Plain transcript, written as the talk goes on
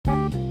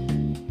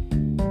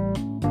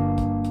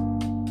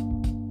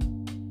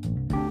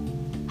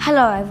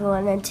Hello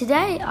everyone, and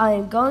today I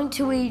am going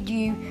to read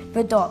you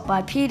The Dot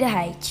by Peter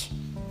H.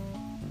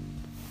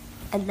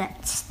 And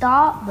let's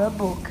start the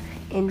book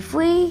in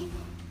 3,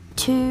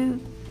 2,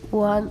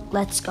 1,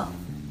 let's go.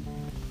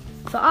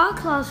 The art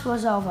class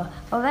was over,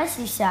 but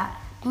Vesty sat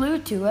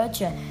glued to her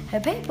chair.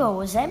 Her paper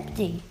was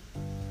empty.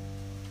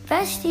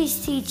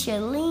 Vesty's teacher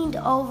leaned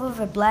over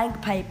the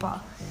blank paper.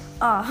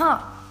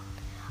 A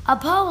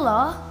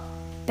polar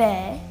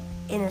bear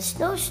in a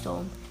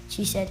snowstorm,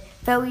 she said.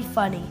 Very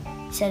funny,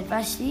 said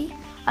Vesty.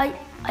 I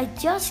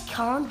just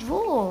can't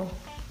draw.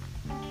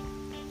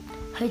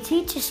 Her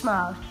teacher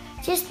smiled.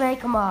 Just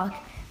make a mark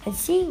and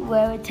see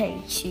where it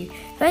takes you.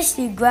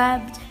 Vesty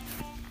grabbed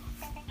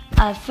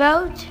a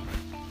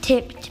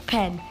felt-tipped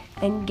pen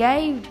and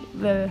gave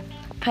the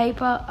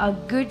paper a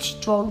good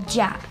strong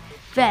jab.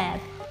 There.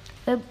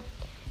 The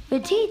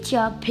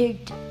teacher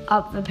picked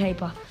up the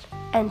paper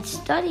and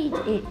studied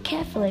it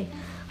carefully.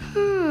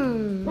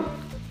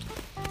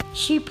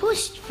 She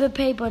pushed the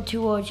paper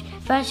towards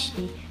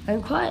Vesty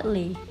and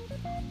quietly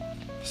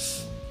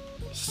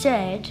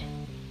said,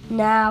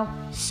 "Now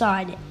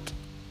sign it."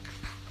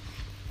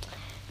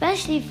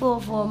 Vesty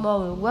thought for a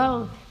moment.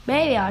 Well,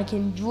 maybe I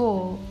can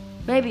draw.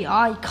 Maybe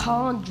I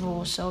can't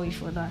draw, sorry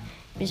for that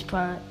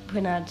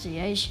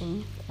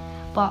mispronunciation,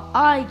 but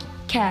I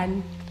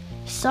can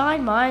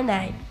sign my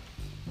name.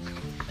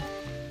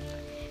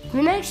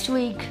 The next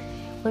week,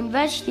 when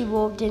Vesty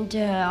walked into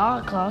her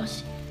art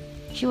class,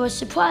 she was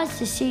surprised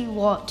to see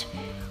what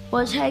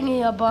was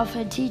hanging above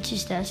her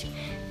teacher's desk.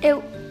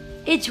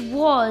 It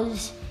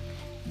was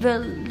the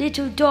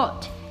little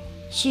dot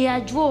she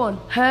had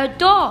drawn, her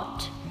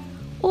dot,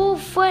 all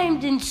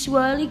framed in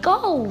swirly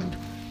gold.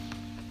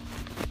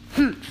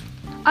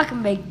 I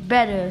can make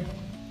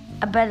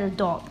a better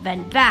dot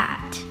than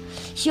that.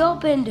 She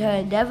opened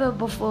her never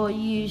before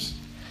used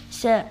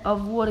set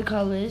of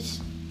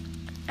watercolors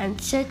and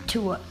set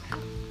to work.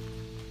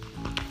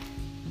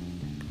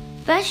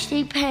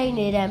 Vesty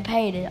painted and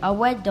painted a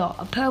red dot,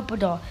 a purple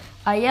dot,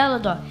 a yellow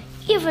dot,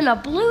 even a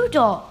blue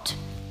dot.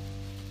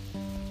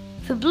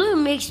 The blue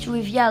mixed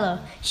with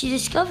yellow. She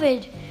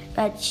discovered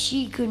that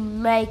she could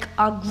make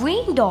a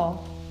green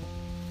dot.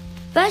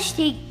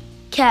 Vesty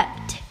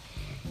kept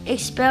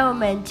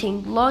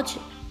experimenting lots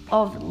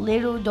of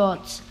little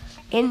dots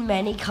in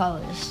many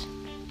colors.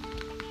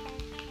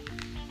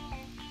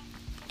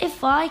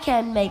 If I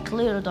can make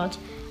little dots,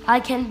 I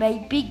can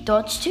make big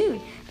dots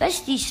too.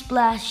 Vesty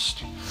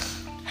splashed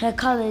her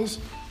colors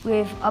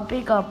with a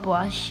bigger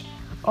brush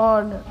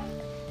on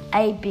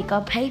a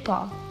bigger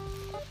paper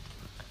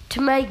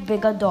to make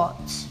bigger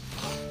dots.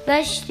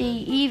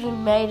 Vesty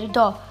even made a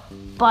dot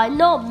by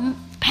not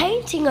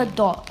painting a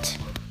dot.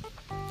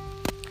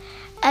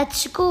 At the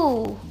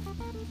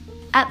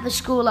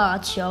school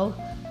art show,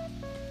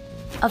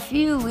 a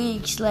few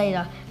weeks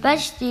later,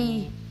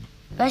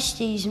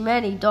 Vesty's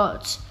many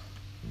dots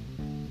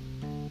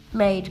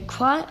made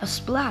quite a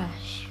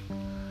splash.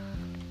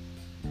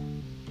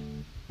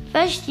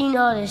 Vesty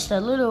noticed a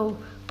little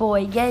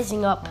boy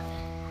gazing up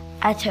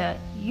at her.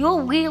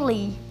 You're a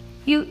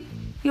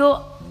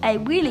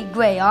really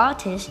great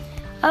artist.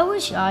 I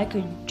wish I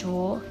could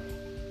draw,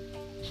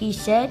 he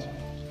said.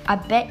 I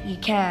bet you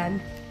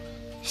can,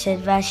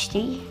 said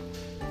Vesty.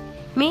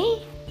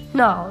 Me?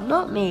 No,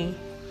 not me.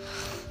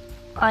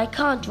 I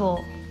can't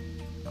draw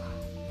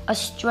a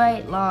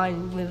straight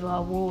line with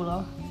a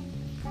ruler.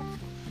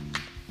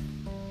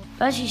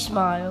 Vesty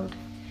smiled.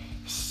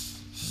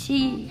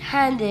 She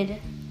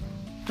handed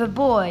the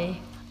boy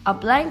a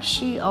blank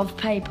sheet of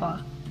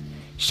paper.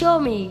 Show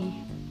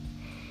me.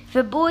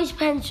 The boy's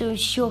pencil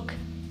shook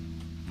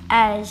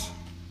as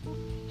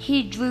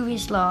he drew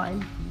his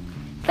line.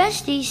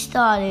 Vesty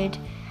started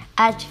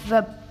at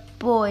the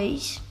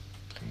boy's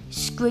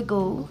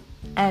squiggle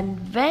and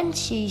then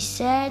she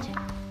said,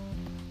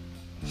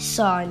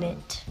 "Sign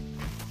it."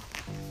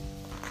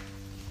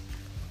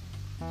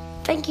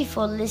 Thank you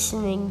for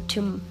listening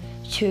to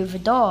The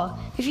Dot.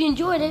 If you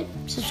enjoyed it,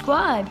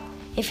 subscribe.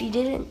 If you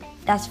didn't,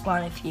 that's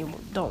fine if you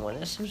don't want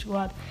to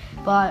subscribe.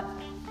 But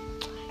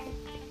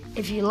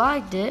if you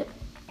liked it,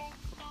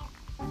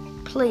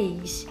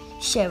 please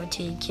share it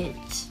to your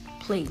kids.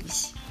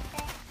 Please.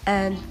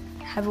 And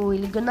have a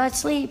really good night's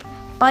sleep.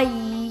 Bye.